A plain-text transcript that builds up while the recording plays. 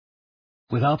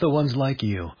Without the ones like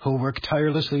you, who work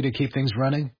tirelessly to keep things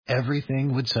running,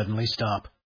 everything would suddenly stop.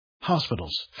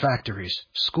 Hospitals, factories,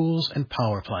 schools, and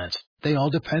power plants, they all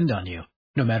depend on you.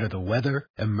 No matter the weather,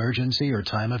 emergency, or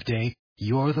time of day,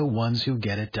 you're the ones who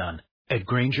get it done. At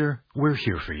Grainger, we're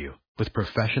here for you with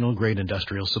professional-grade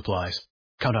industrial supplies.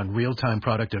 Count on real-time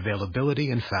product availability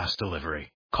and fast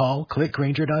delivery. Call, click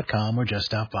Grainger.com, or just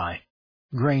stop by.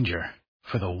 Grainger,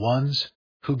 for the ones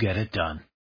who get it done.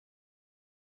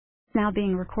 Now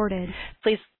being recorded.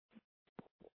 Please.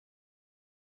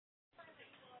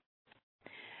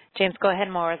 James, go ahead.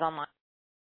 More is online.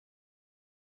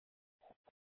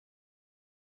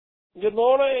 Good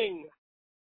morning.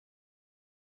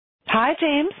 Hi,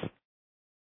 James.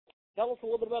 Tell us a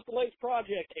little bit about the latest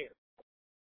project here.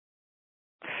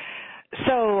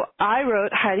 So I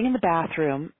wrote Hiding in the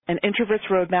Bathroom, an introvert's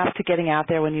roadmap to getting out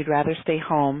there when you'd rather stay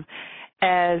home,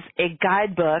 as a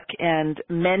guidebook and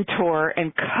mentor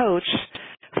and coach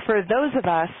for those of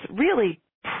us, really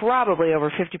probably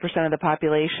over 50% of the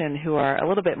population, who are a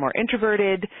little bit more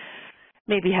introverted,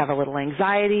 maybe have a little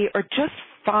anxiety, or just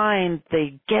find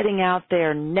the getting out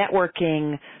there,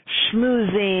 networking,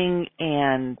 schmoozing,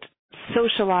 and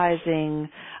socializing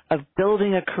of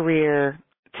building a career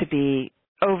to be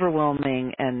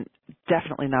overwhelming and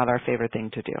definitely not our favorite thing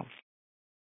to do.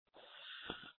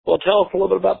 Well, tell us a little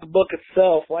bit about the book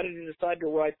itself. Why did you decide to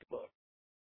write the book?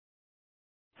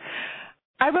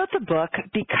 I wrote the book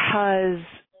because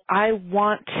I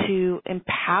want to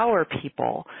empower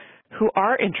people who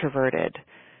are introverted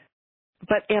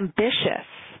but ambitious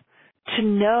to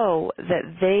know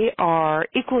that they are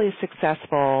equally as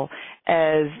successful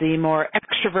as the more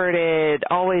extroverted,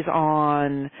 always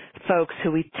on folks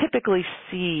who we typically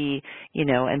see,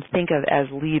 and think of as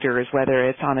leaders, whether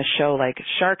it's on a show like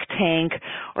Shark Tank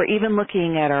or even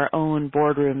looking at our own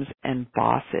boardrooms and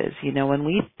bosses. When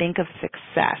we think of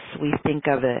success, we think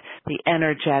of the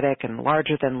energetic and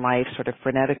larger than life sort of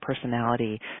frenetic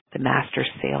personality, the master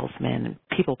salesman and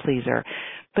people pleaser.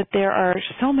 But there are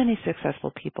so many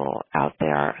successful people out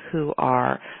there who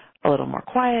are a little more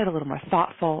quiet, a little more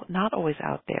thoughtful, not always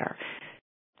out there.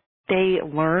 They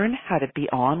learn how to be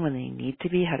on when they need to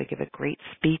be, how to give a great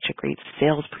speech, a great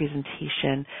sales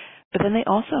presentation, but then they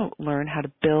also learn how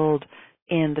to build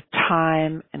in the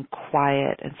time and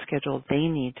quiet and schedule they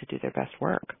need to do their best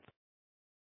work.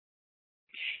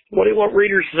 What do you want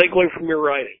readers to take away from your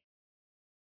writing?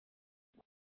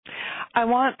 I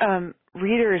want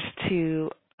readers to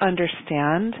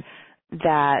understand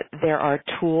that there are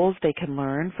tools they can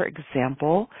learn. For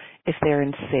example, if they're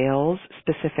in sales,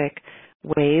 specific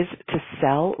ways to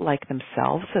sell like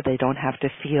themselves so they don't have to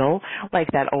feel like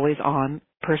that always on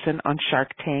person on Shark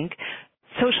Tank.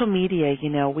 Social media,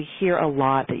 we hear a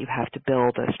lot that you have to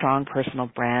build a strong personal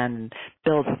brand and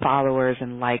build followers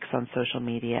and likes on social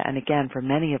media. And again, for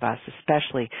many of us,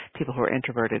 especially people who are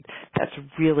introverted, that's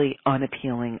really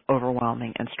unappealing,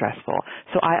 overwhelming, and stressful.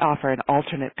 So I offer an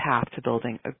alternate path to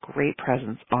building a great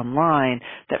presence online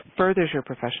that furthers your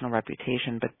professional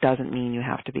reputation, but doesn't mean you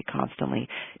have to be constantly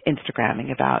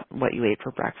Instagramming about what you ate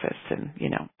for breakfast and,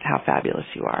 how fabulous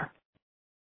you are.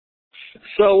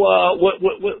 So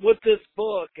with this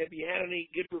book, have you had any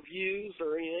good reviews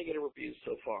or any negative reviews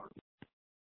so far?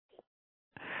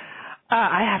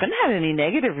 I haven't had any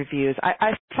negative reviews.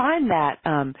 I find that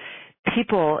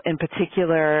people in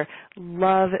particular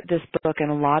love this book, and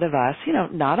a lot of us,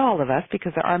 not all of us,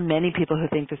 because there are many people who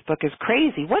think this book is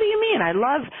crazy. What do you mean? I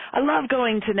love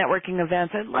going to networking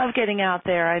events. I love getting out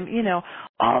there. I'm,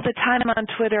 all the time on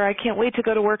Twitter. I can't wait to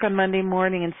go to work on Monday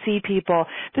morning and see people.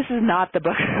 This is not the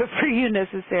book for you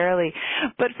necessarily.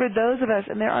 But for those of us,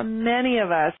 and there are many of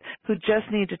us who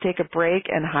just need to take a break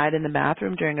and hide in the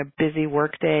bathroom during a busy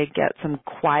workday, get some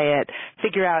quiet,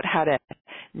 figure out how to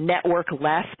network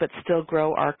less but still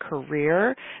grow our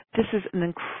career, this is an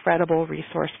incredible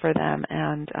resource for them.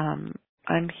 And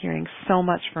I'm hearing so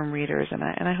much from readers, and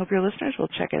I hope your listeners will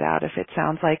check it out if it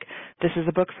sounds like this is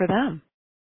a book for them.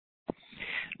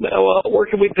 Now, where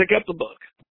can we pick up the book?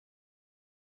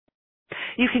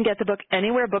 You can get the book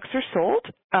anywhere books are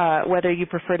sold, whether you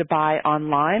prefer to buy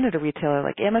online at a retailer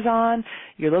like Amazon,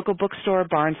 your local bookstore,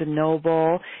 Barnes &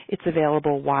 Noble. It's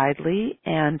available widely,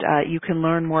 and you can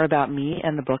learn more about me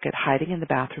and the book at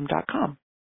hidinginthebathroom.com.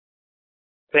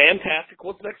 Fantastic.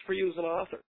 What's next for you as an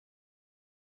author?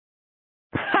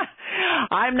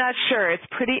 I'm not sure. It's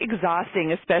pretty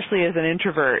exhausting, especially as an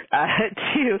introvert,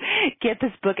 to get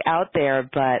this book out there.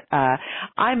 But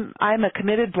I'm a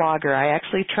committed blogger. I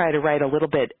actually try to write a little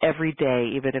bit every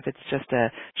day, even if it's just a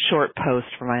short post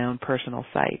for my own personal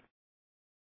site.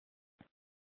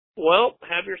 Well,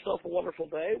 have yourself a wonderful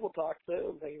day. We'll talk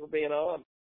soon. Thank you for being on.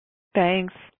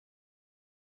 Thanks.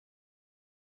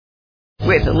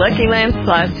 With the Lucky Land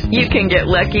Slots, you can get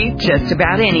lucky just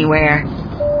about anywhere.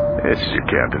 This is your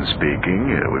captain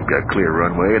speaking. We've got clear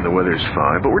runway and the weather's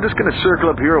fine, but we're just going to circle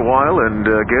up here a while and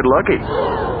get lucky.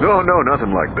 No,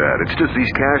 nothing like that. It's just these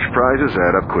cash prizes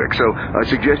add up quick. So I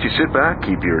suggest you sit back,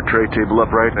 keep your tray table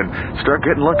upright, and start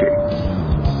getting lucky.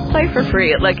 Play for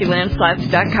free at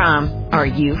LuckyLandSlots.com. Are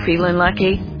you feeling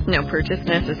lucky? No purchase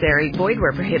necessary. Void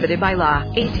where prohibited by law.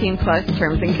 18+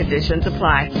 terms and conditions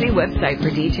apply. See website for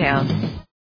details.